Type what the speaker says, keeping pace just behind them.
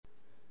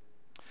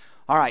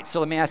All right, so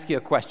let me ask you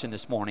a question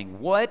this morning.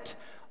 What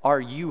are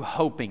you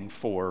hoping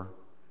for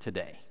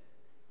today?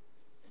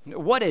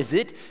 What is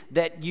it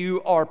that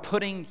you are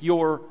putting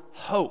your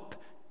hope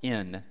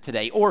in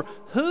today? Or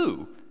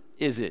who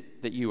is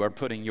it that you are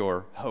putting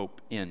your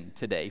hope in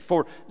today?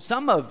 For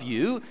some of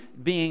you,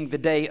 being the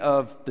day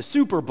of the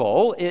Super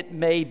Bowl, it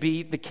may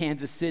be the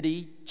Kansas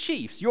City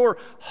Chiefs. You're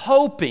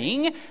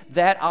hoping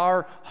that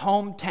our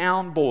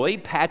hometown boy,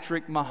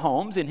 Patrick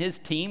Mahomes, and his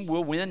team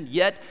will win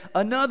yet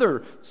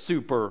another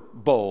Super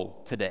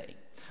Bowl today.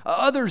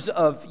 Others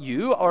of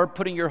you are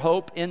putting your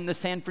hope in the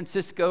San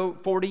Francisco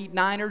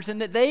 49ers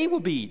and that they will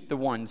be the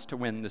ones to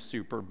win the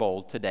Super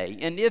Bowl today.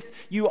 And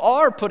if you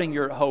are putting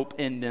your hope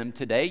in them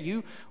today,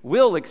 you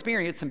will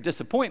experience some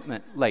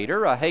disappointment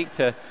later. I hate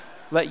to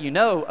let you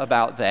know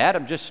about that.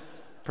 I'm just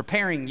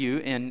preparing you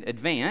in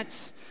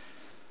advance.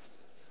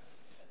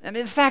 I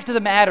mean, the fact of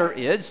the matter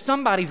is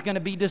somebody's going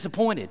to be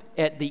disappointed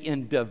at the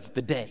end of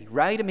the day,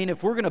 right? I mean,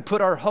 if we're going to put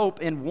our hope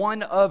in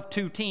one of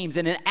two teams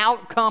and an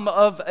outcome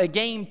of a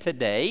game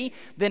today,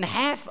 then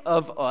half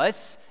of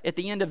us at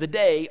the end of the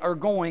day are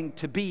going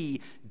to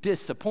be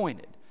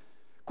disappointed.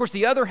 Of course,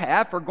 the other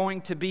half are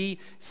going to be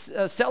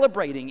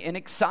celebrating and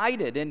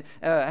excited and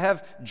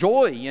have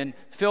joy and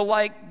feel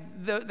like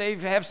they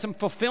have some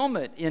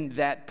fulfillment in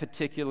that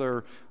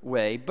particular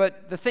way.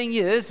 But the thing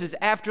is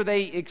after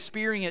they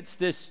experience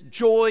this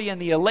joy and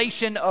the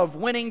elation of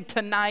winning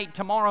tonight,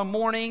 tomorrow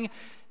morning,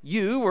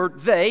 you or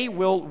they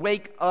will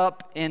wake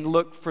up and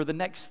look for the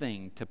next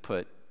thing to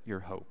put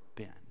your hope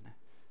in.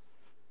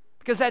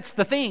 Because that's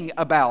the thing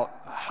about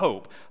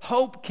hope.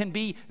 Hope can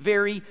be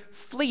very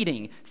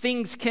fleeting.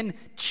 Things can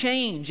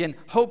change and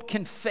hope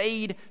can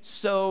fade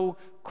so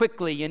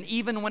quickly. And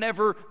even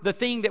whenever the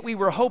thing that we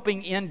were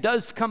hoping in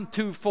does come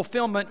to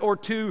fulfillment or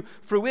to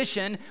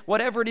fruition,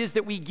 whatever it is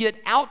that we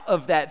get out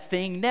of that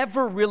thing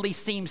never really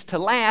seems to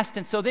last.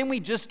 And so then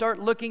we just start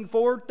looking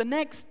for the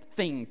next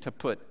thing to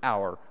put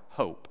our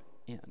hope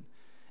in.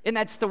 And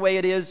that's the way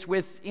it is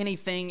with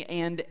anything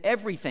and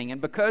everything.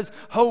 And because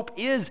hope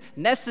is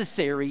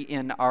necessary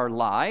in our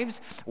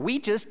lives, we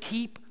just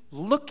keep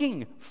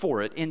looking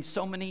for it in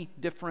so many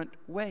different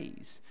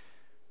ways.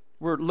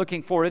 We're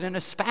looking for it in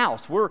a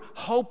spouse. We're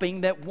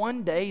hoping that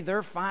one day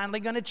they're finally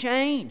going to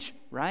change,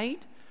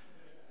 right?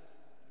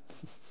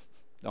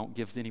 Don't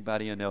give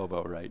anybody an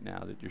elbow right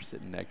now that you're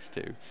sitting next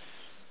to.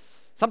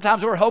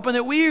 Sometimes we're hoping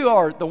that we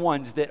are the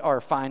ones that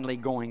are finally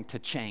going to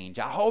change.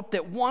 I hope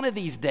that one of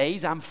these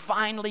days I'm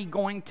finally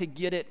going to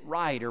get it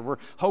right. Or we're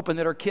hoping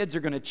that our kids are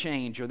going to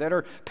change or that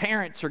our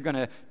parents are going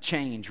to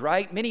change,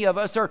 right? Many of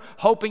us are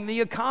hoping the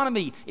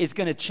economy is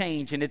going to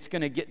change and it's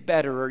going to get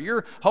better. Or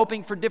you're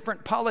hoping for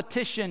different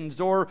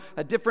politicians or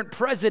a different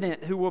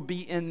president who will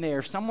be in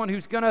there. Someone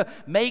who's going to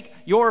make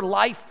your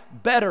life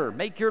better,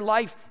 make your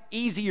life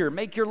easier,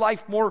 make your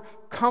life more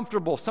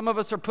comfortable. Some of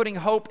us are putting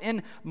hope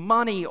in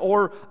money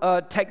or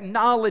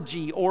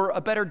technology or a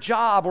better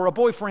job or a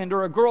boyfriend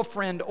or a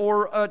girlfriend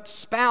or a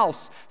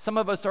spouse. Some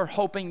of us are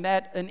hoping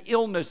that an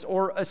illness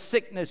or a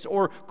sickness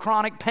or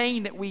chronic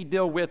pain that we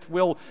deal with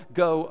will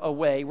go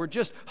away. We're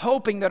just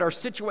hoping that our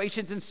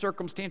situations and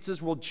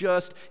circumstances will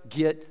just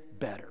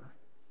get better.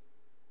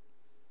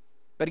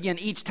 But again,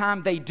 each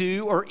time they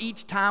do, or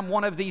each time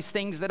one of these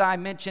things that I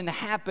mentioned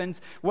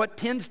happens, what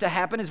tends to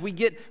happen is we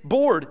get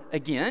bored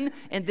again,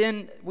 and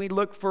then we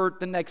look for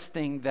the next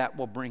thing that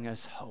will bring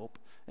us hope.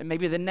 And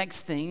maybe the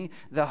next thing,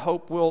 the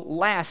hope will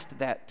last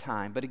that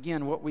time. But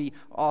again, what we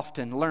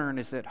often learn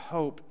is that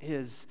hope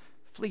is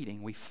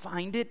fleeting. We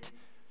find it,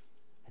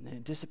 and then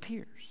it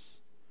disappears.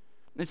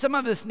 And some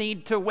of us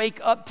need to wake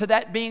up to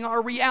that being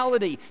our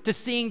reality, to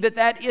seeing that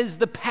that is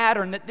the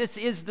pattern, that this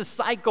is the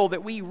cycle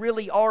that we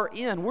really are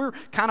in. We're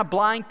kind of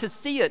blind to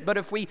see it, but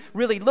if we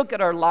really look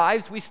at our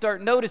lives, we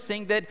start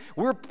noticing that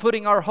we're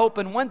putting our hope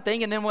in one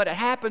thing, and then when it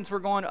happens, we're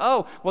going,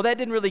 oh, well, that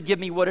didn't really give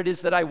me what it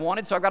is that I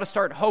wanted, so I've got to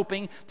start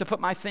hoping to put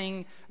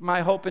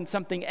my hope in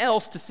something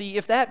else to see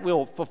if that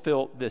will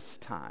fulfill this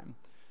time.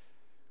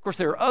 Of course,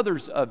 there are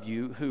others of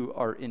you who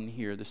are in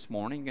here this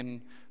morning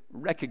and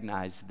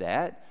recognize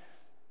that.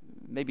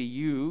 Maybe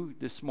you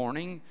this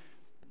morning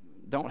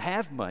don't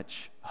have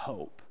much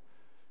hope.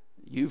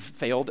 You've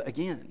failed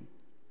again.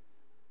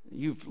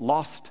 You've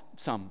lost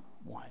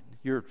someone.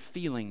 You're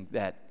feeling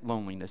that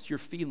loneliness. You're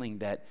feeling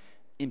that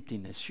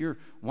emptiness. You're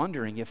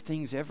wondering if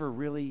things ever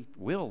really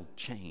will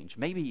change.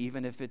 Maybe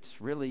even if it's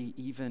really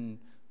even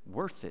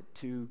worth it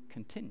to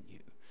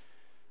continue.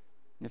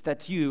 If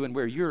that's you and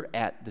where you're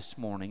at this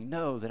morning,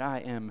 know that I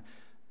am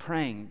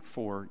praying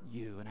for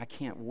you, and I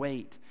can't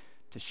wait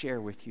to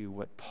share with you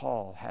what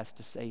Paul has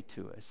to say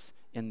to us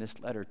in this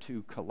letter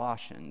to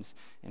Colossians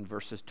in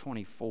verses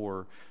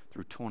 24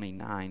 through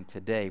 29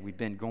 today. We've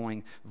been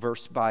going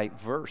verse by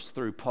verse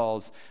through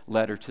Paul's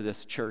letter to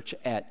this church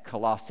at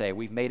Colossae.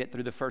 We've made it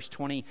through the first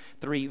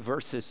 23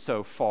 verses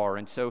so far.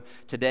 And so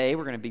today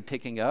we're going to be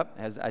picking up,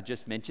 as I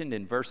just mentioned,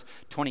 in verse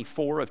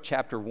 24 of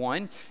chapter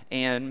 1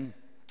 and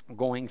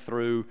going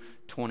through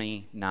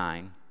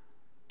 29.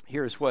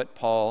 Here's what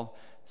Paul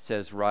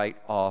says right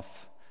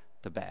off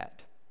the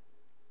bat.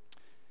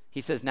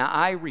 He says, now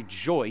I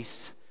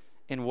rejoice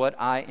in what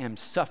I am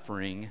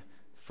suffering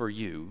for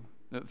you.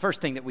 The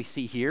first thing that we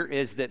see here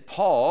is that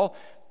Paul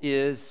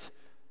is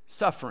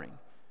suffering.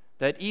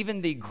 That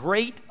even the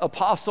great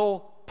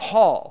apostle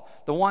Paul,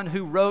 the one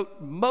who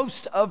wrote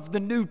most of the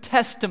New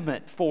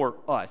Testament for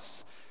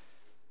us,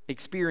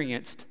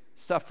 experienced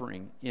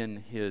suffering in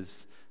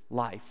his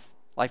life.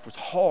 Life was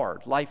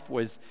hard. Life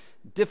was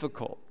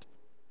difficult.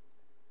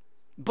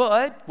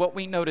 But what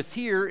we notice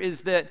here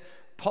is that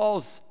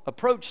Paul's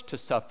approach to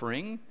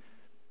suffering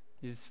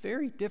is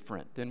very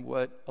different than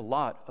what a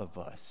lot of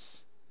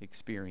us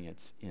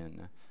experience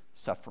in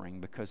suffering,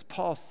 because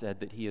Paul said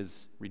that he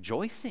is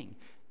rejoicing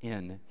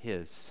in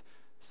his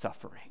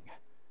suffering.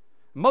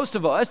 Most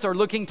of us are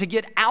looking to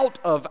get out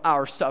of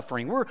our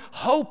suffering. We're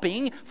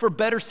hoping for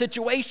better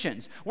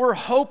situations. We're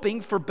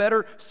hoping for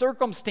better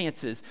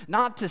circumstances,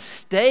 not to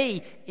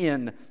stay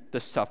in the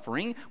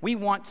suffering. We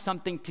want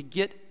something to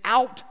get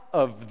out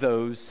of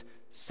those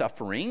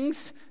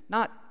sufferings,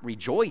 not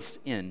rejoice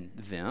in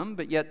them,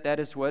 but yet that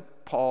is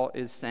what Paul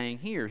is saying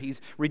here.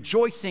 He's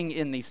rejoicing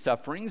in these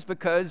sufferings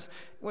because,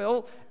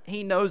 well,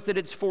 he knows that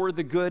it's for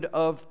the good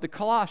of the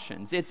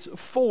Colossians. It's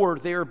for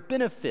their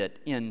benefit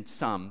in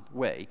some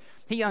way.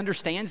 He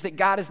understands that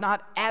God is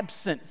not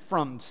absent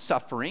from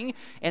suffering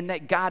and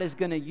that God is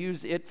going to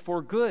use it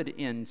for good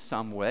in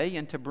some way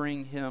and to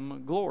bring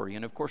him glory.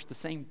 And of course, the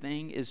same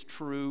thing is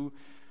true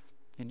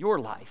in your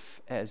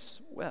life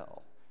as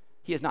well.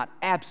 He is not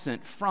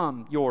absent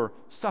from your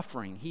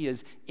suffering. He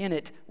is in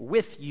it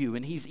with you,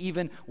 and he's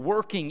even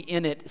working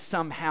in it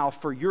somehow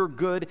for your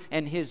good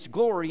and his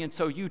glory. And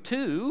so you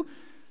too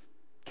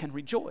can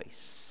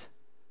rejoice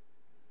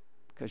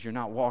because you're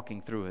not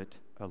walking through it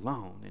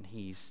alone, and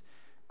he's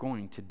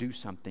going to do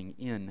something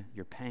in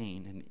your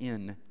pain and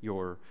in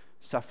your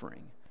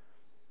suffering.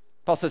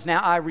 Paul says, now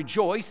I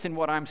rejoice in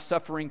what I'm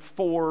suffering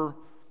for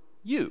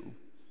you.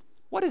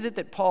 What is it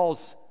that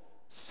Paul's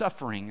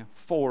suffering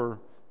for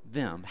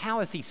them?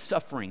 How is he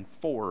suffering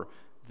for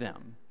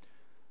them?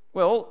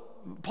 Well,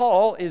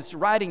 Paul is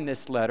writing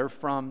this letter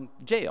from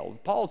jail.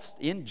 Paul's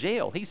in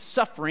jail. He's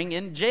suffering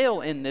in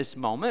jail in this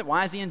moment.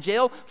 Why is he in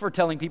jail? For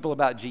telling people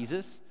about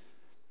Jesus.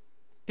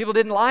 People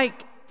didn't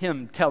like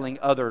him telling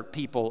other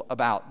people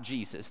about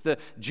Jesus. The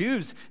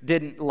Jews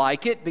didn't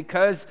like it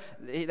because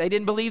they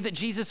didn't believe that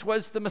Jesus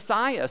was the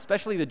Messiah,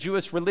 especially the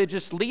Jewish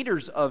religious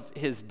leaders of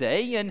his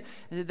day, and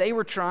they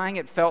were trying,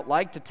 it felt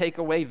like, to take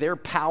away their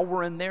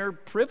power and their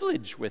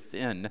privilege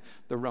within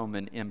the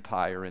Roman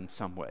Empire in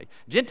some way.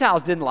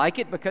 Gentiles didn't like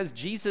it because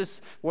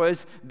Jesus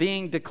was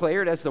being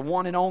declared as the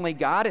one and only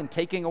God and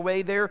taking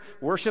away their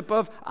worship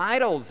of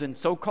idols and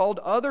so-called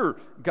other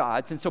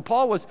gods. And so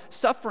Paul was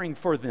suffering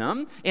for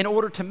them in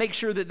order to make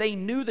sure that they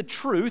knew the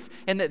truth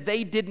and that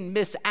they didn't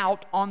miss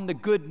out on the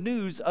good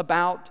news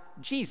about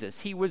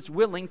Jesus. He was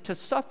willing to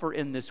suffer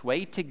in this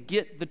way to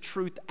get the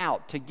truth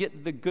out, to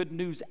get the good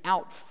news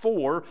out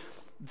for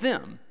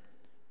them.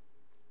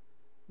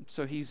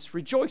 So he's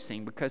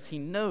rejoicing because he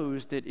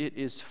knows that it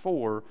is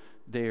for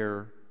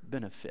their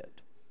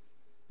benefit.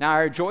 Now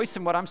I rejoice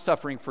in what I'm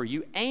suffering for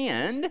you,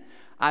 and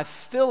I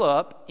fill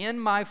up in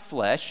my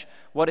flesh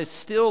what is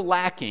still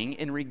lacking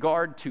in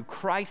regard to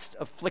Christ's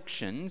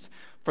afflictions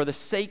for the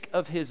sake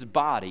of his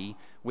body,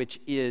 which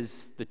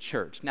is the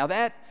church. Now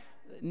that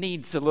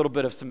needs a little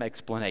bit of some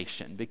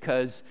explanation,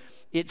 because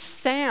it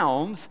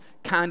sounds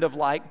kind of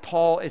like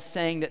Paul is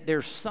saying that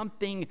there's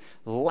something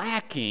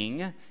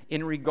lacking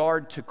in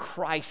regard to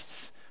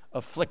Christ's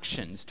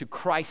afflictions, to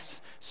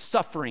Christ's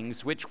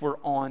sufferings which were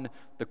on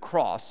the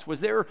cross.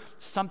 Was there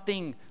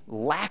something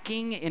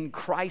lacking in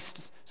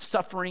Christ's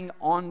suffering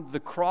on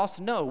the cross?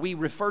 No, we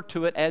refer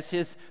to it as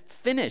his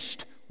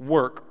finished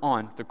work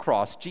on the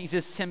cross.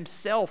 Jesus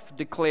himself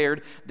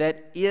declared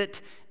that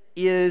it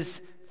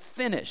is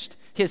finished.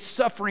 His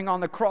suffering on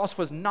the cross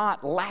was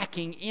not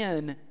lacking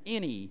in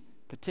any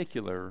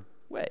particular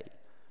way.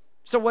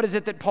 So what is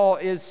it that Paul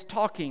is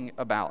talking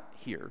about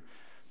here?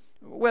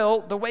 Well,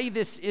 the way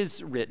this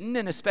is written,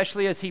 and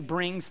especially as he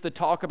brings the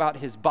talk about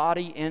his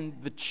body and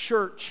the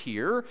church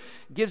here,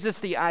 gives us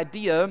the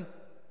idea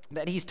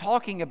that he's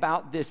talking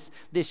about this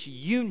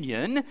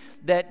union,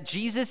 that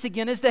Jesus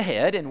again is the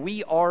head and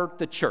we are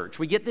the church.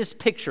 We get this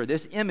picture,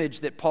 this image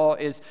that Paul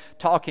is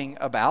talking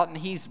about, and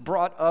he's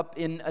brought up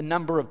in a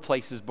number of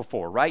places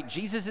before, right?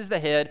 Jesus is the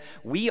head,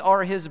 we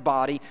are his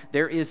body,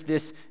 there is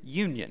this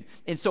union.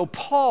 And so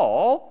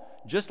Paul,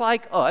 just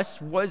like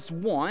us,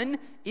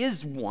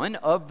 is one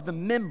of the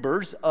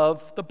members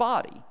of the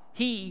body.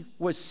 He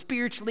was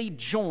spiritually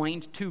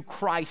joined to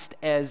Christ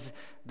as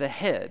the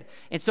head.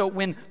 And so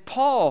when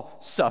Paul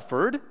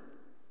suffered,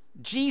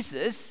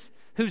 Jesus,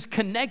 who's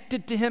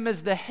connected to him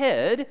as the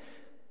head,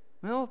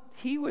 well,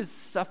 he was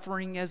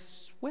suffering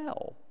as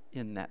well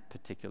in that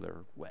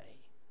particular way.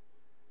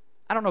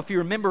 I don't know if you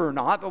remember or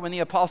not, but when the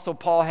Apostle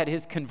Paul had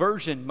his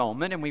conversion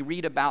moment, and we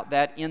read about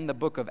that in the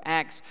book of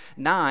Acts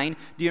 9,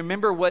 do you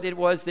remember what it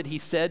was that he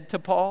said to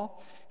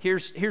Paul?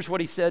 Here's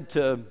what he said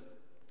to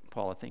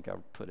Paul. I think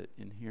I'll put it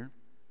in here.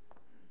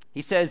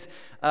 He says,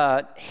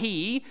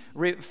 he,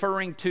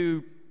 referring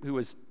to who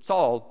was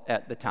Saul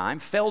at the time,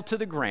 fell to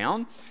the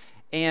ground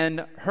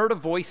and heard a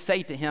voice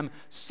say to him,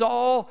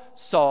 "Saul,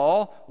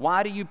 Saul,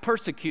 why do you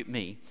persecute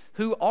me?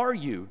 Who are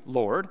you,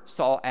 Lord?"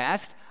 Saul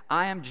asked.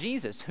 "I am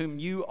Jesus, whom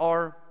you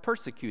are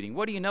persecuting."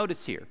 What do you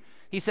notice here?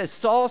 He says,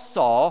 "Saul,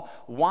 Saul,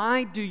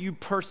 why do you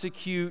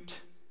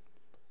persecute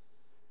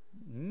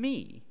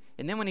me?"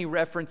 And then when he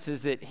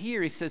references it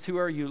here, he says, "Who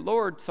are you,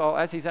 Lord?" Saul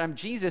asked. He said, "I'm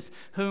Jesus,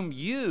 whom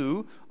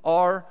you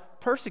are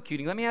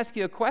persecuting." Let me ask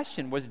you a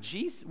question.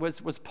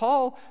 Was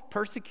Paul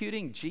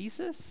persecuting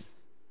Jesus?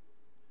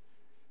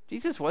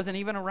 Jesus wasn't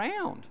even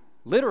around,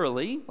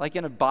 literally, like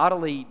in a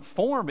bodily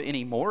form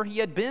anymore. He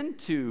had been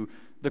to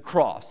the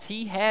cross.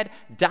 He had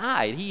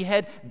died. He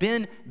had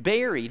been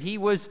buried. He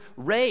was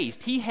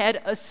raised. He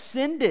had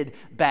ascended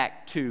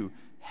back to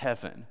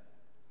heaven.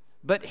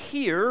 But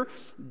here,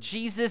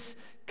 Jesus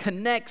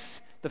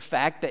connects the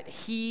fact that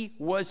he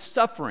was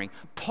suffering.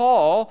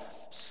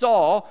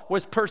 Saul,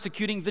 was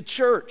persecuting the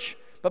church.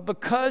 But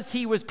because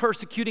he was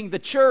persecuting the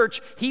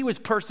church, he was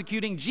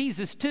persecuting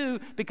Jesus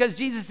too, because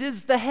Jesus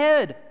is the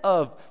head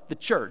of the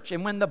church.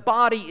 And when the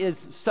body is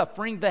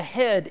suffering, the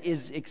head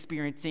is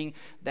experiencing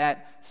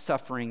that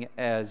suffering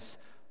as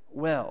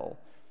well.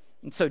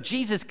 And so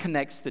Jesus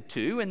connects the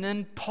two, and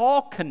then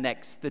Paul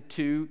connects the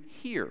two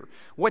here.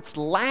 What's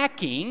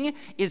lacking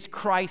is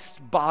Christ's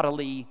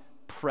bodily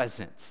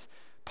presence.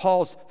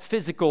 Paul's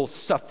physical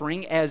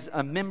suffering as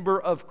a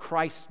member of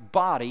Christ's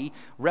body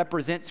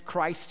represents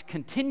Christ's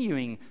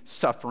continuing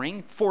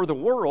suffering for the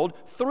world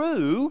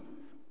through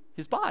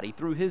his body,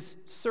 through his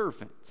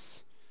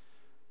servants.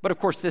 But of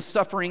course, this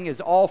suffering is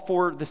all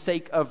for the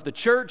sake of the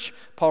church.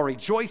 Paul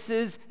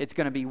rejoices it's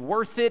going to be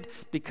worth it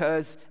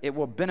because it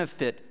will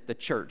benefit the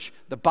church,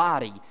 the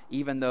body,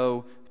 even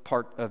though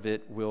part of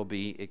it will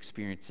be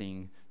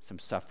experiencing some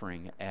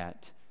suffering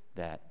at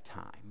that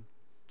time.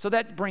 So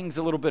that brings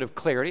a little bit of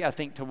clarity, I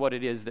think, to what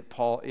it is that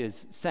Paul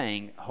is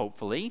saying,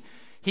 hopefully.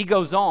 He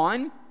goes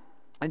on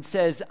and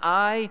says,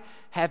 "I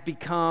have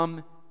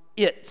become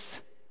its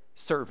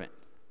servant."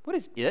 What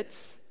is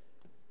its?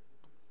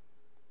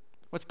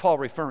 What's Paul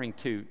referring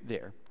to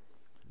there?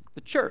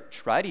 The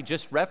church, right? He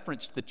just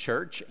referenced the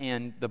church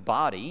and the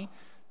body.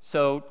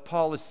 So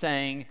Paul is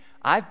saying,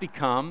 I've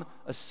become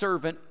a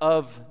servant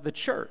of the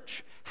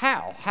church.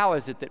 How? How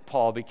is it that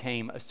Paul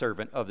became a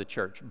servant of the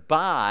church?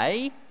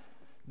 By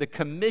the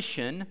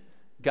commission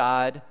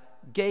God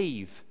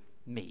gave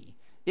me.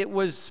 It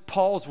was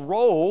Paul's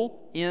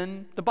role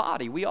in the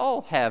body. We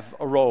all have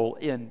a role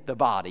in the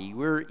body.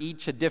 We're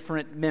each a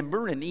different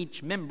member, and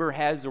each member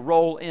has a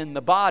role in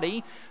the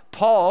body.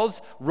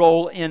 Paul's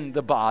role in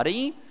the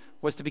body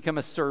was to become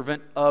a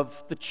servant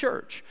of the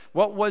church.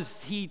 What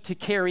was he to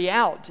carry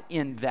out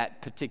in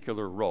that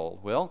particular role?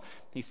 Well,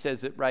 he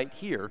says it right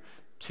here,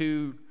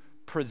 to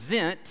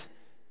present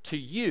to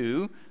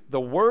you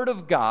the Word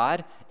of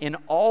God in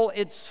all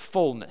its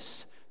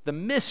fullness, the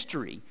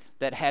mystery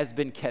that has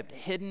been kept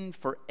hidden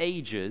for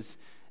ages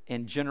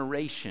and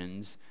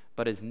generations,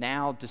 but is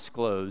now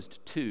disclosed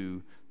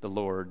to the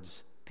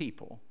Lord's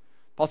people.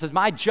 Paul says,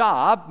 my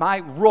job, my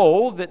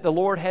role that the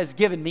Lord has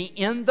given me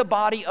in the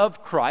body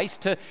of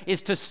Christ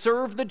is to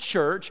serve the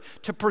church,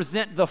 to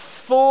present the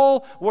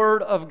full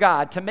Word of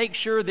God, to make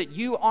sure that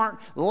you aren't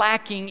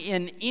lacking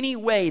in any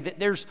way, that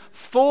there's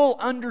full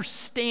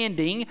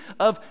understanding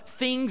of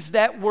things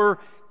that were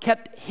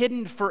kept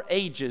hidden for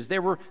ages.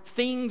 There were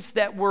things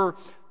that were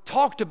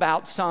talked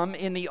about some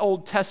in the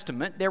Old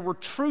Testament. There were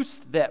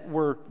truths that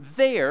were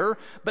there,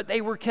 but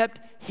they were kept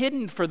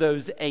hidden for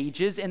those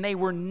ages, and they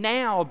were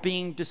now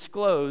being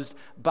disclosed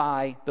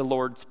by the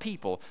Lord's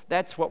people.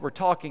 That's what we're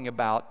talking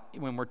about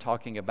when we're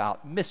talking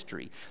about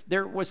mystery.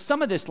 There was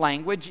some of this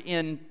language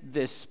in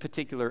this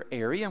particular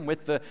area, and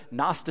with the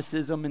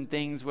Gnosticism and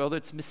things, well,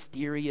 it's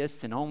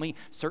mysterious, and only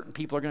certain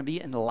people are going to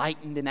be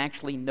enlightened and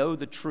actually know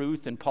the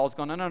truth. And Paul's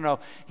going, no.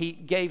 He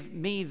gave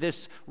me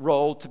this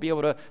role to be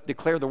able to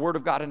declare the Word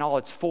of God in all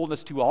its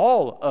fullness to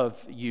all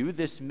of you,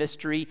 this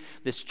mystery,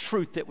 this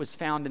truth that was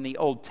found in the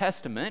Old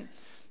Testament.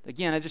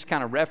 Again, I just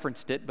kind of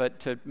referenced it, but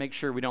to make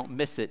sure we don't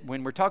miss it.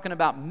 When we're talking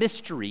about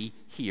mystery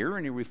here,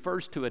 and he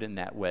refers to it in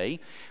that way,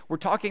 we're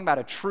talking about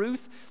a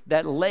truth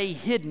that lay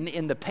hidden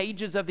in the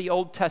pages of the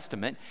Old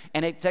Testament,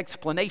 and its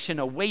explanation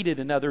awaited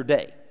another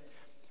day.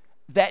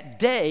 That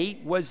day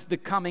was the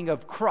coming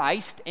of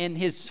Christ and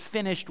his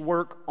finished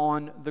work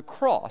on the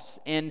cross.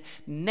 And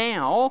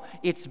now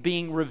it's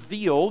being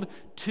revealed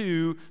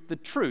to the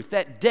truth.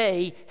 That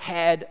day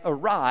had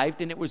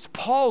arrived, and it was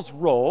Paul's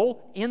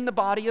role in the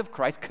body of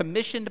Christ,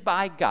 commissioned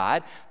by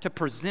God, to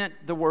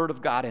present the Word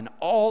of God in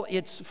all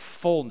its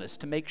fullness,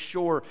 to make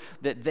sure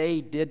that they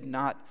did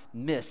not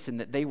miss and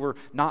that they were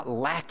not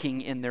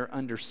lacking in their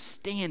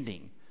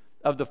understanding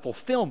of the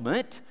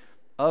fulfillment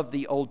of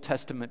the Old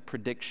Testament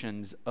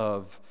predictions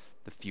of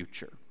the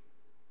future.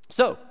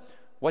 So,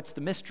 what's the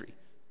mystery?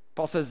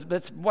 Paul says,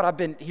 that's what I've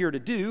been here to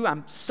do.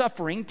 I'm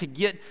suffering to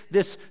get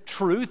this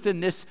truth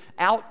and this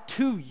out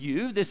to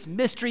you. This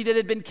mystery that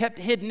had been kept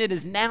hidden, it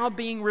is now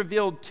being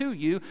revealed to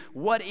you.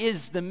 What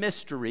is the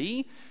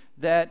mystery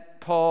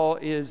that Paul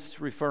is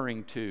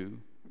referring to?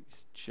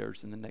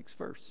 shares in the next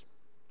verse.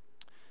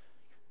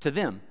 To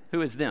them,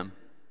 who is them?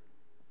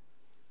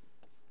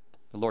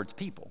 The Lord's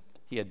people.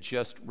 He had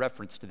just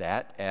referenced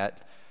that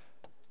at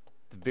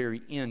the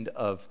very end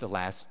of the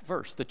last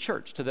verse. The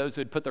church, to those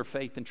who had put their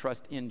faith and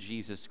trust in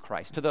Jesus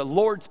Christ. To the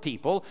Lord's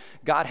people,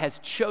 God has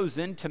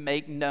chosen to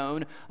make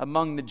known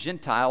among the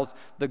Gentiles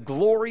the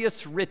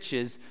glorious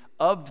riches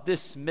of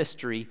this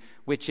mystery,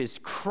 which is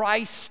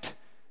Christ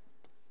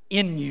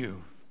in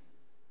you,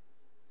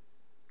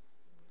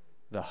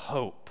 the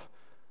hope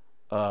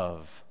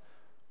of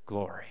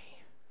glory.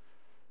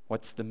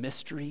 What's the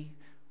mystery?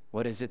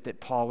 What is it that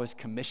Paul was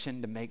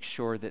commissioned to make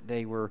sure that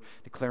they were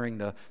declaring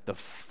the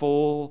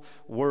full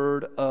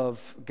word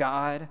of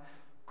God?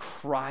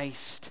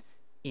 Christ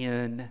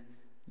in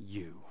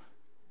you,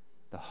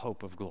 the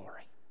hope of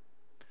glory.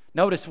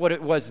 Notice what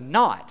it was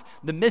not.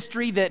 The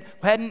mystery that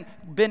hadn't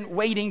been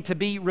waiting to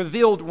be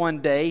revealed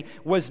one day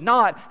was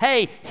not,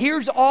 hey,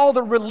 here's all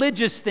the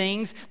religious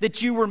things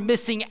that you were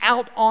missing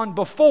out on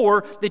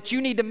before that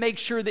you need to make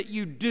sure that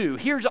you do.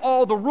 Here's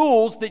all the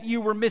rules that you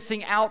were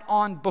missing out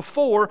on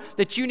before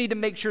that you need to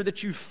make sure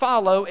that you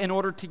follow in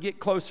order to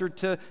get closer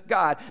to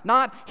God.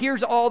 Not,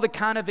 here's all the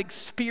kind of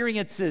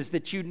experiences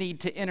that you need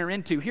to enter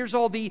into. Here's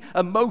all the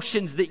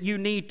emotions that you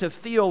need to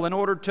feel in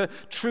order to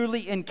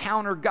truly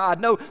encounter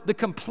God. No, the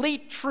complete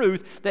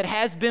truth that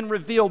has been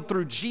revealed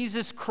through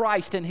Jesus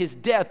Christ and his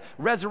death,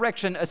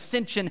 resurrection,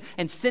 ascension,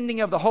 and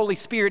sending of the Holy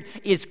Spirit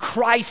is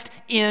Christ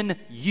in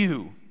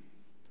you.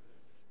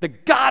 The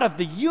God of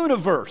the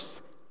universe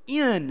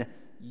in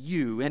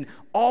you, and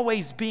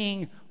always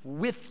being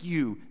with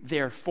you,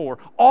 therefore,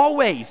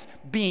 always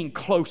being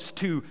close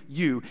to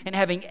you, and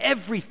having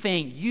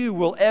everything you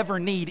will ever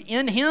need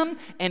in him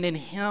and in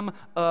him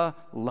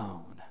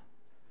alone.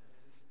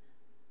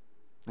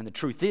 And the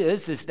truth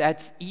is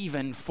that's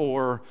even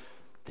for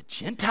the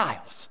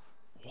Gentiles.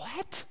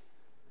 What?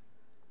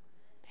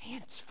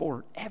 Man, it's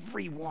for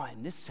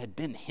everyone. This had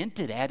been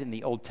hinted at in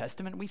the Old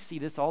Testament. We see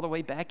this all the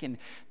way back in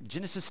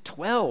Genesis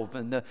 12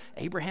 and the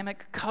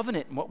Abrahamic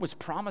covenant and what was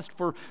promised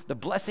for the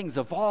blessings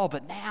of all.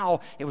 But now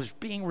it was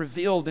being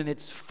revealed in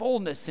its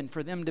fullness, and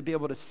for them to be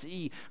able to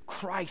see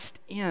Christ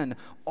in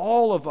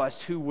all of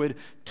us who would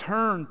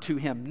turn to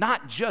him,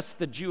 not just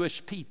the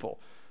Jewish people.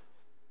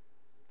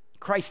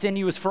 Christ in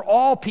you is for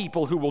all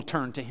people who will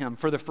turn to him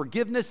for the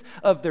forgiveness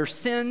of their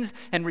sins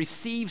and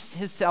receives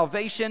his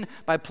salvation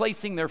by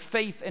placing their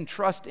faith and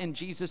trust in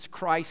Jesus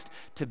Christ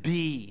to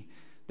be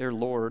their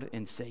Lord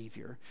and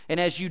Savior. And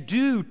as you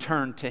do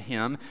turn to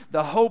him,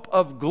 the hope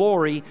of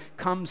glory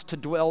comes to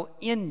dwell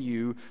in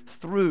you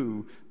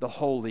through the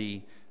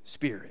Holy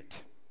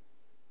Spirit.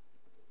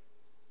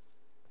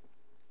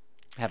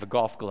 I have a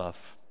golf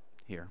glove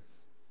here.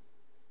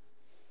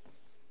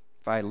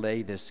 If I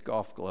lay this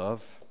golf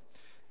glove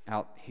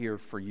out here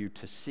for you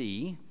to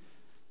see,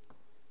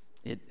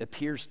 it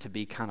appears to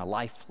be kind of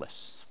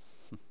lifeless.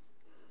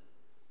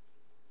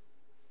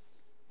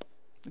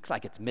 Looks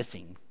like it's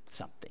missing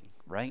something,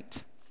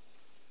 right?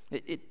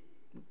 It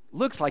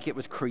looks like it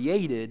was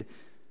created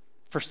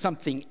for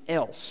something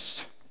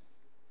else.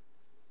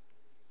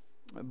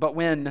 But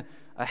when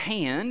a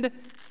hand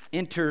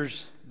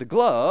enters the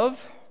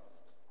glove,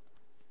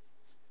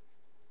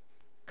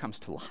 it comes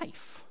to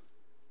life,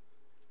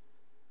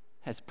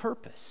 has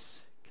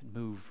purpose, can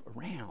move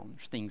around.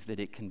 There's things that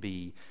it can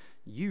be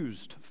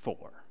used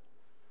for.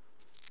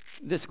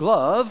 This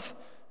glove,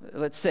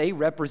 let's say,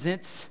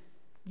 represents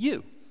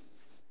you.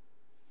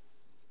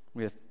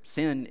 With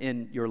sin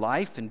in your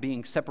life and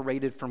being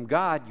separated from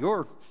God,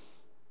 you're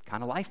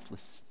kind of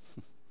lifeless.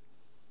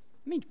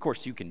 I mean, of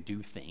course, you can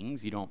do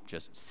things. You don't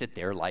just sit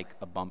there like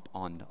a bump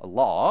on a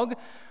log.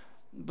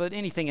 But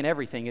anything and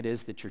everything it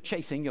is that you're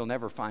chasing, you'll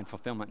never find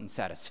fulfillment and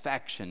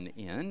satisfaction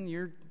in.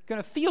 You're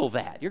going to feel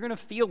that. You're going to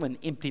feel an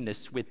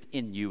emptiness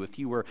within you if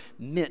you were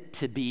meant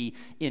to be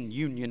in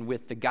union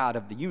with the God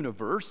of the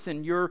universe,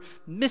 and you're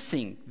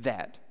missing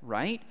that,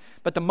 right?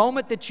 But the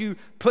moment that you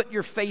put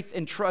your faith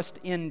and trust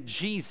in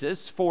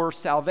Jesus for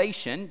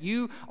salvation,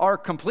 you are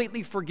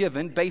completely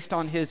forgiven based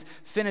on his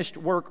finished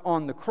work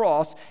on the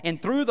cross,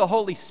 and through the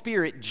Holy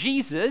Spirit,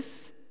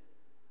 Jesus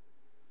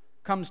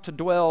comes to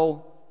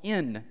dwell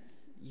in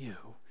you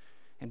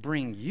and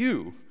bring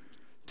you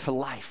to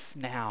life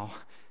now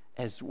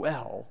as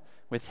well,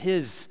 with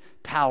his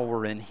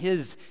power and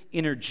his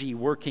energy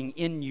working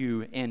in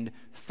you and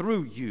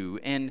through you,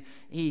 and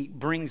he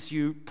brings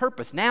you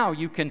purpose. Now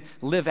you can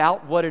live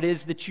out what it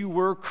is that you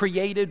were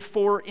created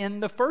for in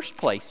the first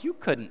place. You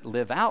couldn't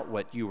live out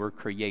what you were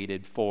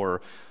created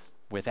for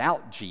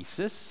without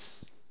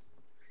Jesus.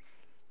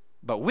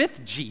 But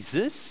with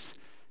Jesus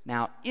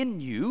now in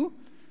you,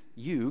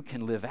 you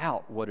can live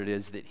out what it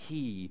is that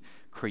he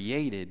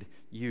created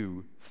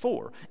you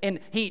for. And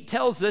he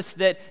tells us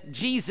that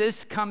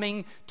Jesus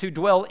coming to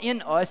dwell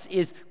in us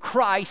is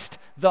Christ,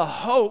 the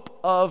hope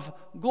of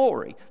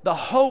glory. The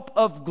hope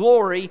of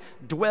glory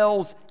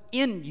dwells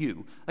in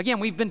you. Again,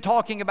 we've been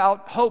talking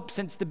about hope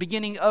since the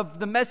beginning of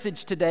the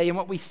message today, and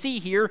what we see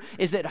here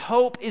is that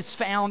hope is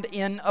found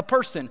in a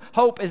person.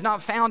 Hope is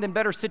not found in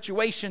better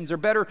situations or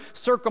better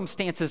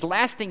circumstances.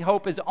 Lasting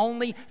hope is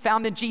only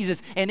found in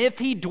Jesus. And if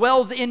he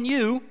dwells in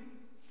you,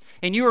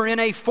 and you are in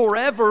a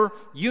forever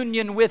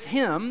union with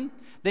him,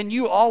 then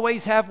you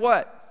always have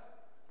what?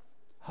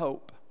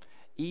 Hope.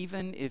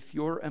 Even if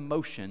your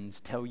emotions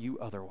tell you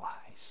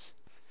otherwise.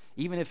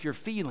 Even if your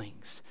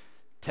feelings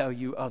tell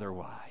you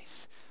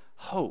otherwise.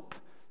 Hope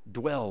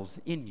dwells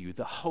in you.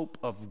 The hope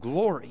of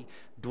glory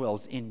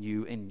dwells in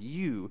you, and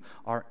you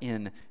are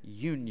in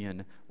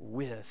union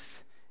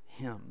with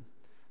him.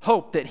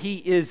 Hope that he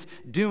is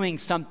doing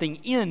something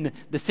in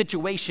the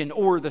situation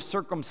or the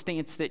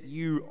circumstance that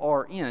you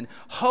are in.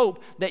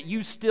 Hope that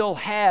you still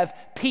have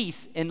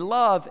peace and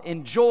love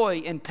and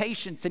joy and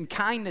patience and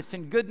kindness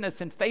and goodness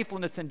and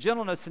faithfulness and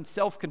gentleness and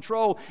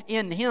self-control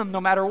in him,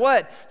 no matter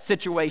what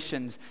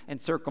situations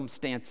and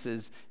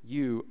circumstances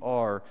you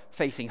are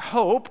facing.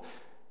 Hope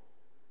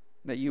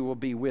that you will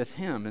be with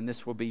him, and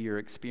this will be your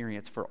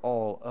experience for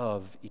all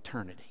of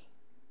eternity.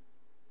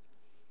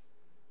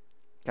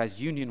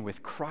 Guys, union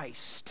with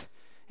Christ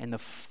and the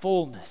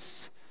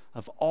fullness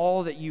of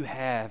all that you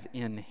have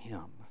in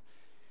him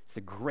is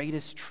the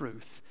greatest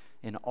truth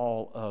in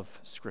all of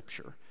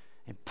Scripture.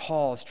 And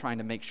Paul is trying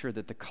to make sure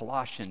that the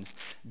Colossians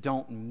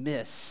don't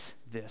miss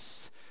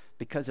this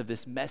because of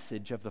this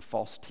message of the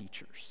false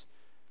teachers.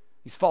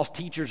 These false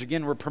teachers,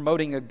 again, were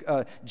promoting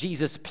a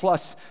Jesus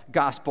plus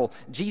gospel.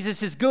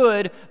 Jesus is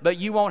good, but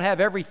you won't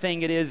have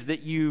everything it is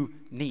that you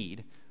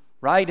need.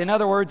 Right? In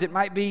other words, it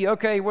might be,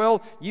 okay,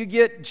 well, you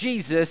get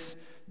Jesus,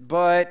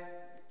 but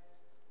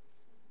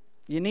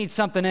you need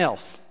something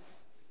else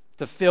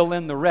to fill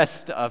in the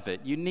rest of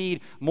it. You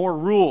need more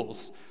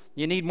rules.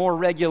 You need more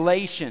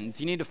regulations.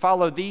 You need to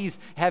follow these,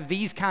 have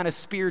these kind of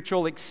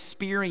spiritual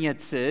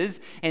experiences.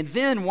 And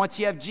then once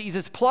you have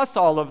Jesus plus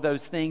all of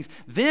those things,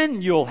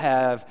 then you'll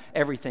have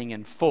everything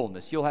in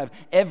fullness. You'll have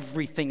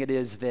everything it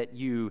is that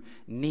you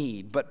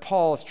need. But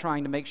Paul is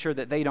trying to make sure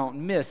that they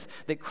don't miss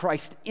that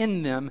Christ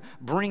in them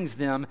brings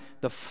them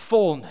the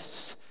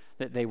fullness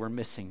that they were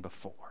missing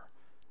before.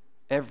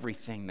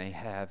 Everything they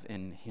have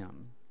in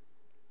him.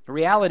 The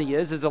reality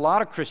is a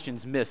lot of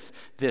Christians miss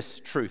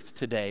this truth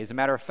today. As a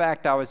matter of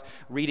fact, I was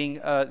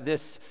reading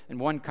this, and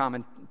one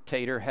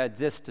commentator had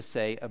this to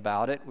say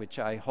about it, which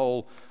I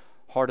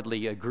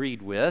wholeheartedly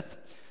agreed with.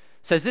 It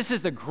says, this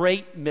is the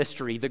great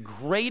mystery, the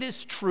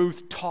greatest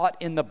truth taught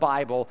in the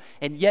Bible,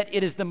 and yet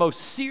it is the most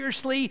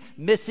seriously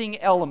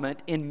missing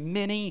element in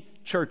many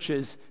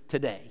churches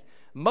today.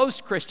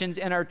 Most Christians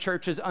in our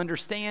churches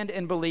understand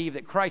and believe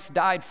that Christ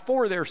died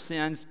for their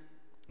sins,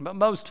 but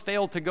most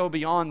fail to go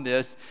beyond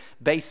this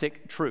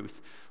basic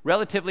truth.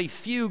 Relatively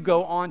few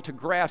go on to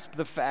grasp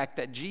the fact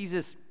that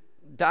Jesus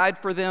died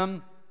for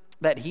them,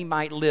 that he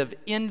might live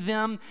in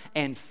them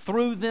and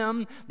through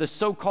them, the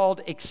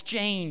so-called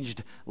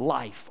exchanged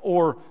life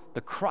or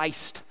the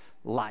Christ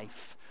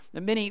life.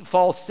 And many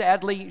fall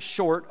sadly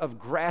short of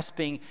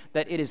grasping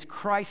that it is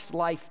Christ's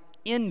life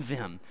in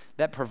them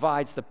that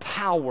provides the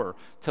power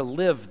to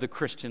live the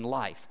Christian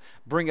life,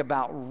 bring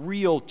about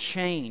real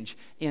change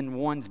in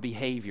one's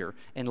behavior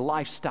and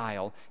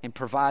lifestyle, and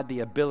provide the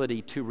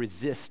ability to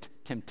resist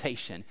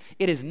temptation.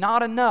 It is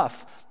not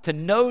enough to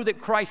know that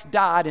Christ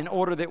died in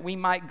order that we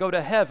might go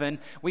to heaven.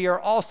 We are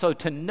also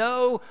to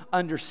know,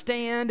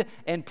 understand,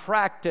 and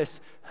practice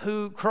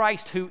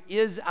Christ who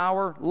is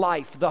our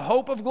life, the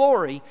hope of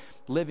glory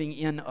living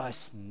in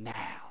us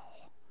now.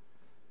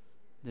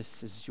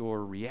 This is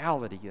your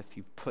reality if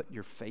you've put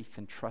your faith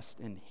and trust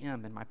in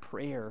him. And my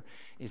prayer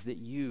is that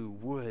you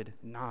would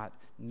not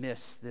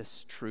miss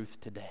this truth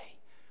today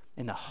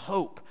and the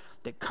hope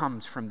that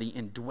comes from the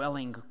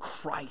indwelling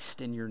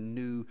Christ in your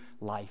new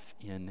life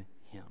in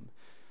him.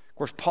 Of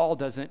course, Paul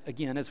doesn't,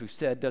 again, as we've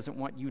said, doesn't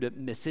want you to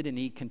miss it, and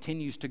he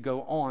continues to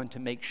go on to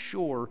make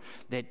sure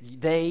that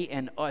they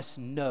and us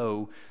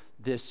know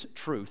this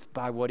truth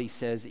by what he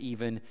says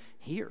even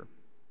here.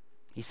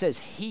 He says,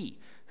 he,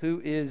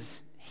 who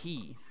is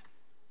he?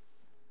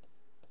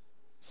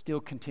 Still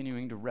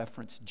continuing to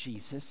reference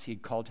Jesus. He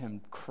called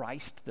him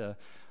Christ, the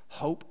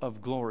hope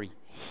of glory.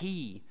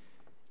 He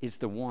is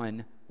the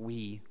one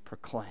we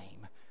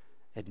proclaim,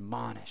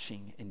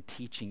 admonishing and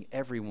teaching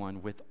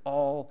everyone with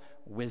all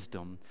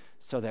wisdom,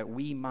 so that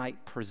we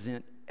might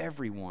present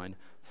everyone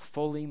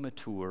fully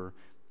mature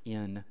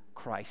in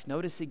Christ.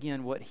 Notice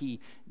again what he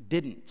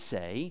didn't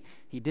say.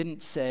 He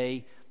didn't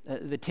say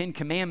the 10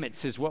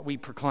 Commandments is what we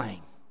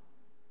proclaim.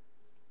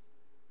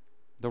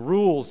 The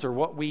rules are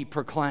what we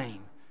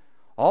proclaim.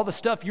 All the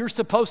stuff you're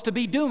supposed to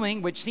be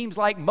doing, which seems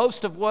like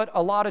most of what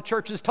a lot of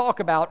churches talk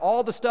about,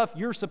 all the stuff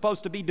you're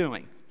supposed to be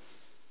doing.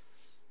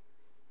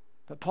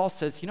 But Paul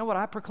says, you know what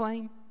I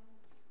proclaim?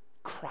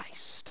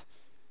 Christ.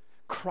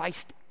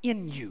 Christ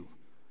in you,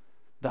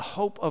 the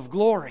hope of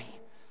glory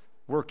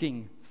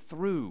working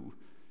through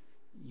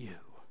you.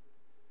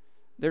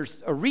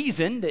 There's a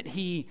reason that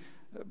he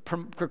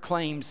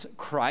proclaims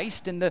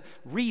Christ, and the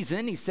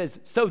reason, he says,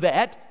 so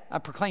that, I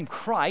proclaim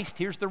Christ,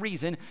 here's the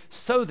reason,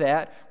 so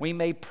that we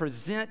may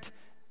present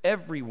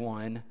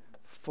everyone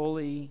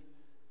fully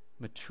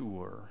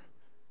mature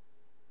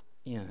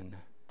in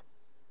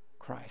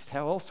Christ.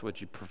 How else would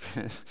you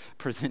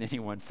present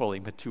anyone fully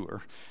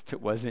mature if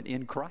it wasn't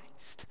in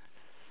Christ?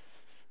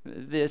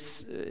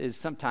 This is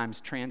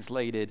sometimes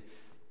translated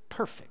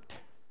perfect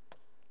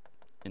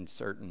in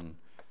certain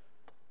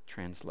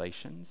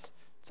translations.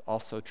 It's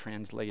also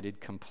translated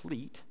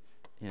complete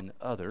in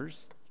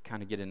others. You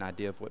kind of get an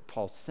idea of what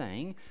Paul's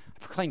saying. I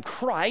proclaim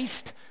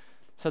Christ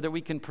so that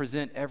we can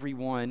present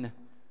everyone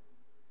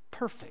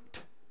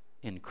perfect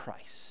in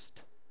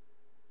Christ,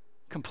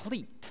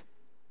 complete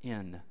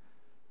in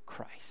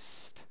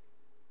Christ.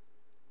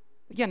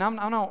 Again,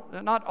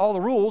 not all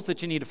the rules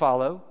that you need to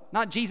follow,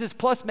 not Jesus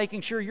plus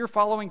making sure you're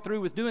following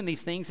through with doing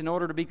these things in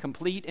order to be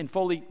complete and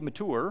fully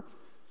mature.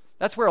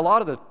 That's where a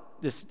lot of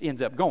this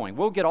ends up going.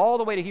 We'll get all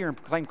the way to here and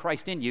proclaim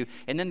Christ in you,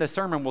 and then the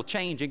sermon will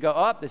change and go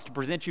up. This to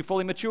present you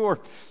fully mature.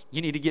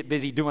 You need to get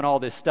busy doing all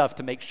this stuff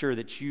to make sure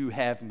that you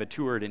have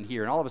matured in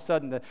here. And all of a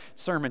sudden, the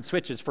sermon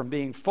switches from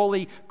being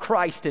fully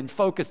Christ and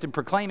focused and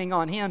proclaiming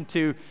on Him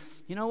to,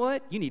 you know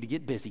what? You need to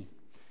get busy.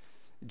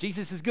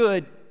 Jesus is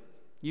good.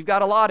 You've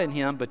got a lot in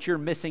Him, but you're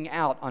missing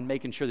out on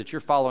making sure that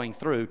you're following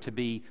through to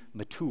be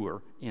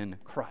mature in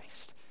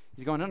Christ.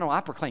 He's going, no,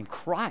 I proclaim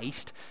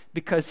Christ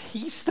because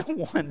He's the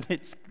one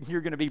that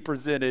you're going to be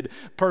presented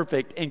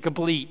perfect and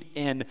complete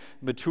and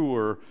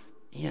mature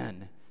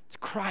in. It's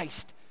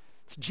Christ.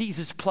 It's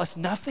Jesus plus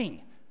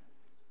nothing.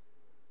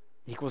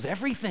 Equals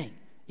everything.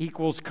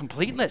 Equals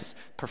completeness,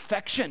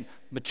 perfection,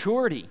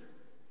 maturity.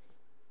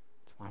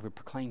 That's why we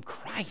proclaim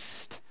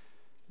Christ.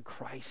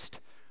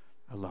 Christ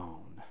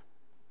alone.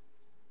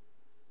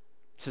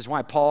 This is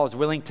why Paul is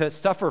willing to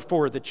suffer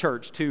for the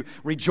church, to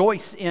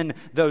rejoice in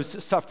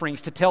those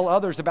sufferings, to tell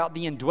others about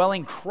the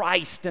indwelling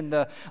Christ and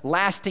the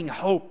lasting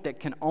hope that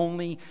can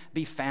only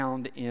be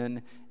found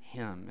in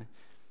Him.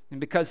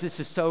 And because this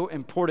is so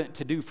important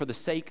to do for the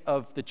sake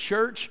of the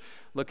church,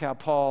 look how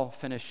Paul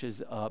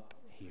finishes up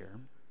here.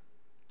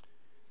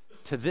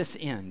 To this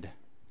end.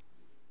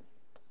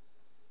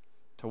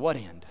 To what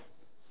end?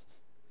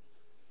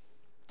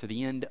 To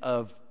the end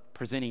of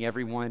presenting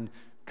everyone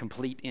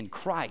complete in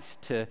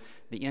Christ, to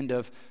the end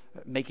of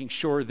making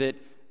sure that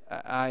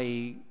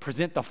I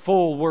present the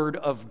full Word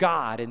of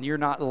God and you're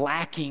not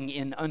lacking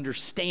in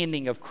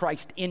understanding of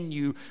Christ in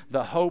you,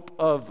 the hope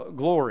of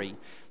glory.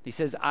 He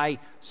says, I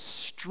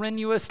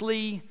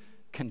strenuously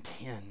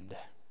contend.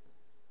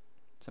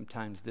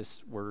 Sometimes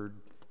this word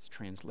is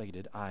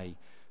translated, I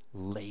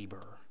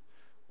labor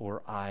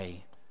or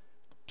I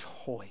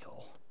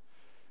toil.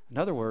 In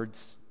other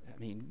words, I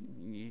mean,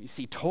 you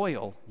see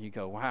toil, you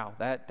go, wow,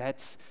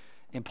 that's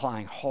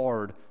implying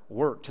hard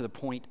work to the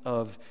point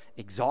of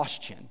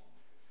exhaustion.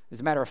 As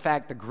a matter of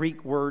fact, the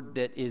Greek word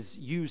that is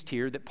used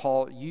here, that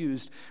Paul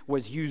used,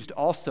 was used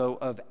also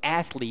of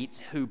athletes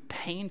who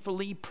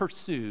painfully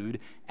pursued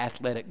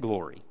athletic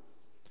glory.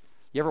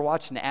 You ever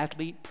watch an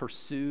athlete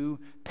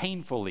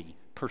painfully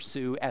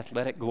pursue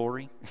athletic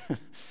glory? You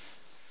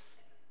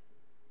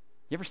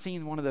ever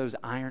seen one of those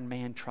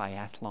Ironman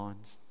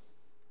triathlons?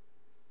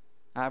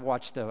 I've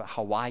watched the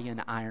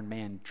Hawaiian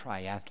Ironman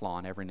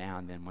triathlon every now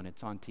and then when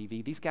it's on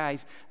TV. These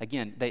guys,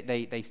 again,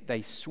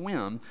 they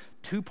swim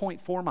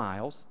 2.4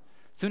 miles.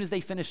 As soon as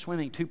they finish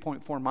swimming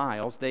 2.4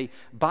 miles, they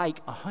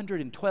bike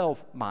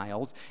 112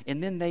 miles,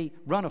 and then they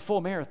run a full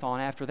marathon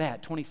after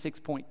that,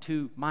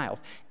 26.2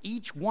 miles.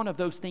 Each one of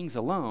those things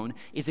alone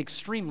is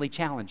extremely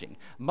challenging.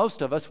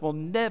 Most of us would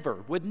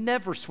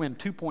never swim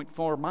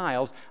 2.4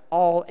 miles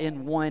all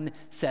in one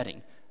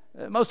setting.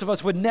 Most of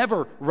us would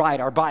never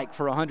ride our bike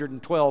for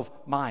 112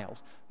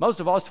 miles. Most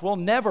of us will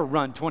never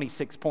run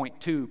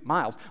 26.2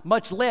 miles,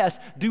 much less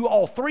do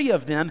all three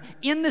of them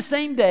in the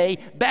same day,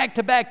 back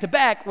to back to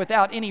back,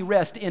 without any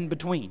rest in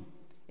between.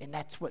 And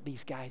that's what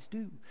these guys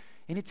do.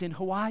 And it's in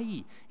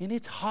Hawaii, and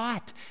it's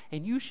hot.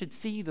 And you should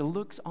see the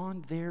looks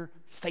on their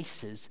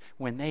faces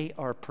when they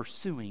are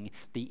pursuing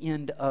the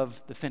end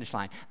of the finish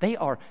line. They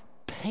are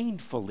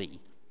painfully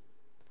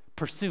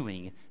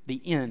pursuing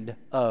the end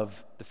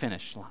of the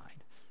finish line.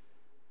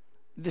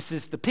 This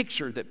is the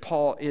picture that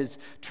Paul is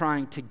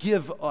trying to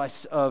give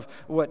us of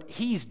what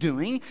he's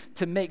doing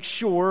to make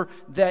sure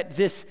that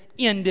this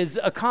end is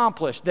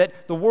accomplished,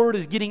 that the word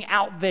is getting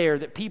out there,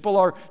 that people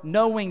are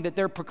knowing that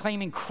they're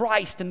proclaiming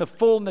Christ and the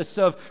fullness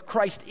of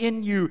Christ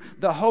in you,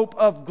 the hope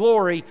of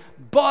glory.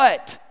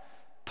 But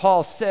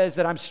Paul says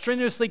that I'm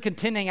strenuously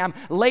contending, I'm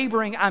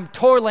laboring, I'm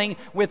toiling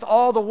with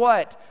all the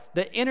what?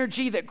 The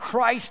energy that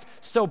Christ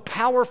so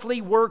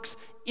powerfully works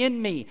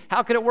in me.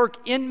 How could it work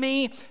in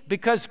me?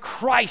 Because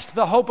Christ,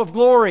 the hope of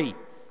glory,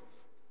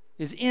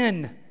 is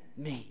in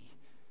me.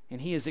 And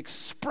He is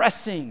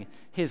expressing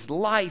His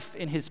life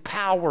and His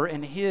power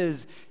and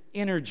His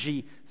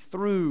energy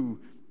through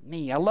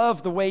me. I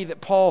love the way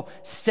that Paul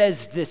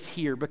says this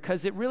here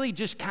because it really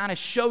just kind of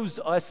shows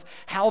us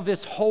how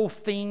this whole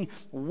thing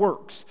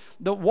works.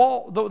 The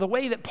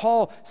way that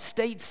Paul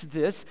states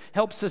this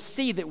helps us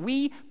see that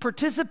we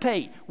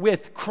participate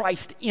with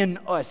Christ in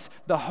us,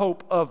 the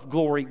hope of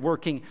glory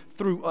working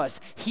through us.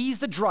 He's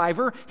the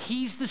driver,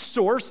 He's the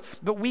source,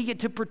 but we get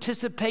to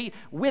participate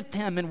with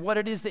Him in what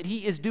it is that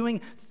He is doing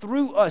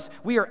through us.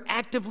 We are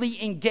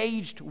actively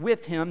engaged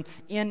with Him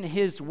in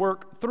His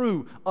work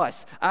through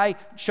us. I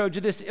showed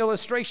you this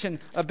illustration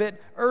a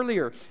bit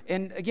earlier.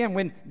 And again,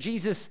 when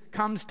Jesus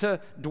comes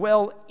to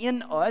dwell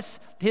in us,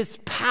 His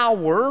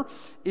power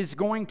is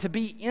going to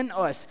be in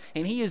us.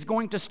 And He is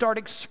going to start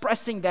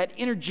expressing that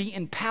energy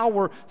and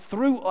power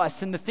through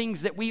us in the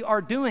things that we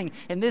are doing.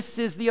 And this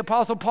is the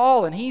Apostle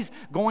Paul, and he's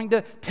going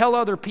to tell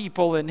other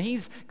people, and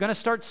he's going to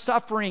start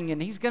suffering,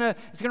 and it's going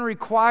to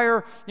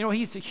require,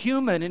 he's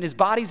human, and his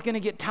body's going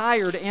to get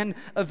tired, and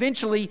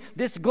eventually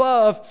this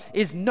glove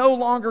is no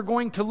longer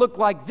going to look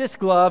like this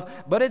glove,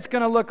 but it's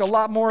going to look a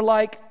lot more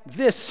like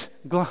this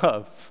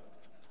glove.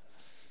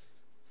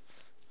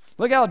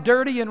 Look how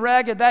dirty and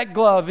ragged that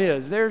glove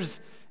is. There's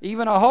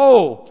even a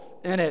hole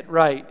in it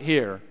right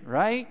here,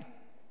 right?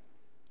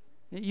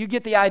 You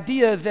get the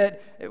idea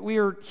that we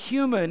are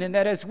human and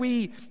that as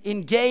we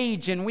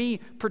engage and we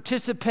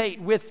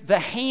participate with the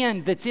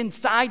hand that's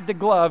inside the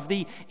glove,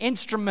 the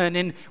instrument,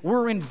 and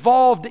we're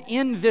involved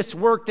in this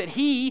work that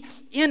He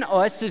in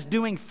us is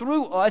doing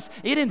through us,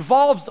 it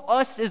involves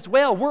us as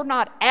well. We're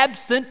not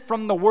absent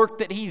from the work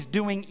that He's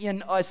doing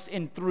in us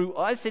and through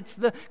us. It's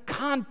the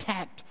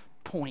contact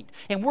point.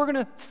 And we're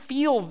going to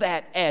feel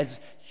that as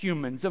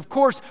humans. Of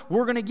course,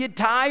 we're going to get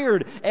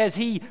tired as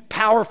He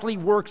powerfully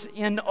works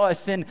in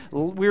us, and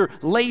we're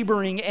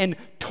laboring and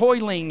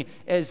toiling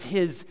as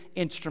His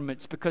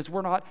instruments because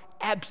we're not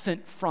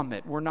absent from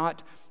it. We're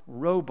not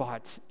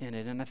robots in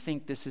it. And I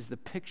think this is the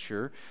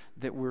picture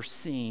that we're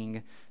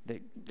seeing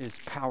that is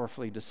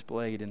powerfully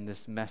displayed in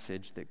this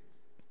message that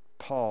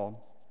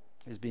Paul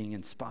is being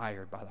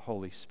inspired by the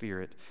Holy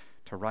Spirit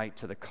to write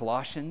to the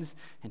Colossians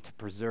and to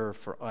preserve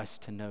for us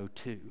to know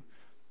too.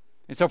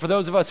 And so for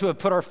those of us who have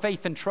put our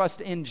faith and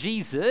trust in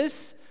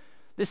Jesus,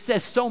 this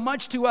says so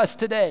much to us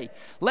today.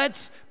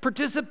 Let's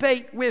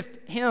participate with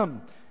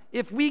Him.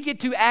 If we get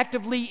to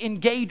actively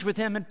engage with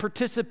Him and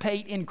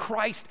participate in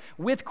Christ,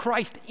 with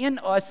Christ in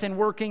us and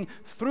working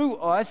through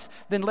us,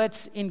 then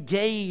let's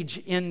engage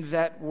in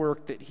that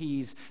work that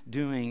He's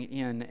doing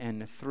in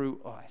and through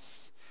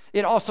us.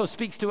 It also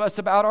speaks to us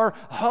about our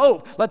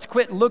hope. Let's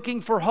quit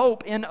looking for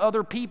hope in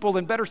other people,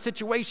 in better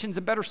situations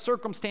and better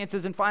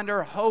circumstances, and find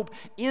our hope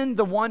in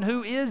the one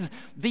who is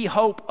the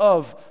hope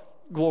of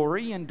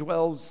glory and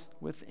dwells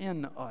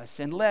within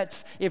us. And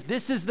let's, if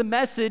this is the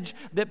message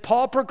that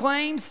Paul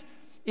proclaims,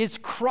 is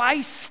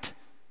Christ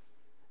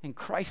and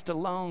Christ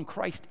alone,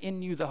 Christ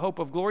in you, the hope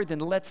of glory, then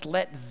let's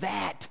let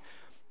that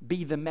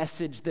be the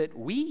message that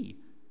we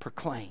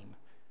proclaim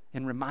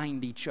and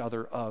remind each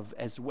other of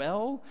as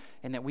well,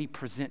 and that we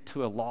present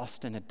to a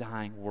lost and a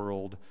dying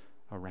world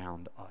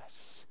around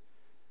us.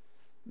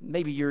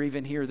 Maybe you're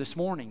even here this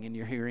morning and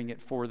you're hearing it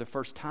for the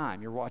first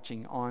time. You're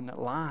watching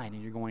online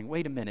and you're going,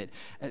 wait a minute,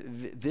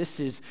 this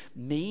is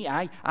me?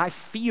 I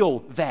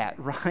feel that,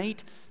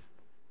 right?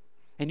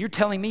 And you're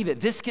telling me that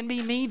this can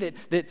be me,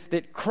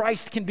 that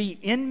Christ can be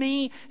in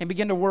me and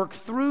begin to work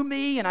through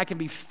me, and I can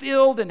be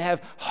filled and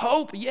have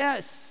hope?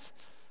 Yes.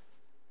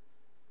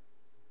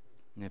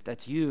 And if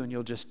that's you and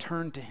you'll just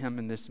turn to Him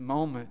in this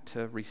moment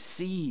to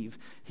receive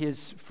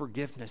His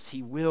forgiveness,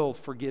 He will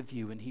forgive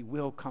you and He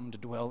will come to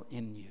dwell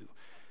in you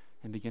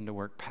and begin to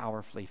work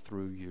powerfully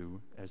through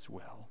you as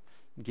well.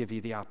 And give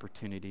you the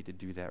opportunity to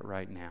do that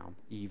right now,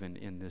 even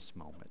in this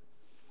moment.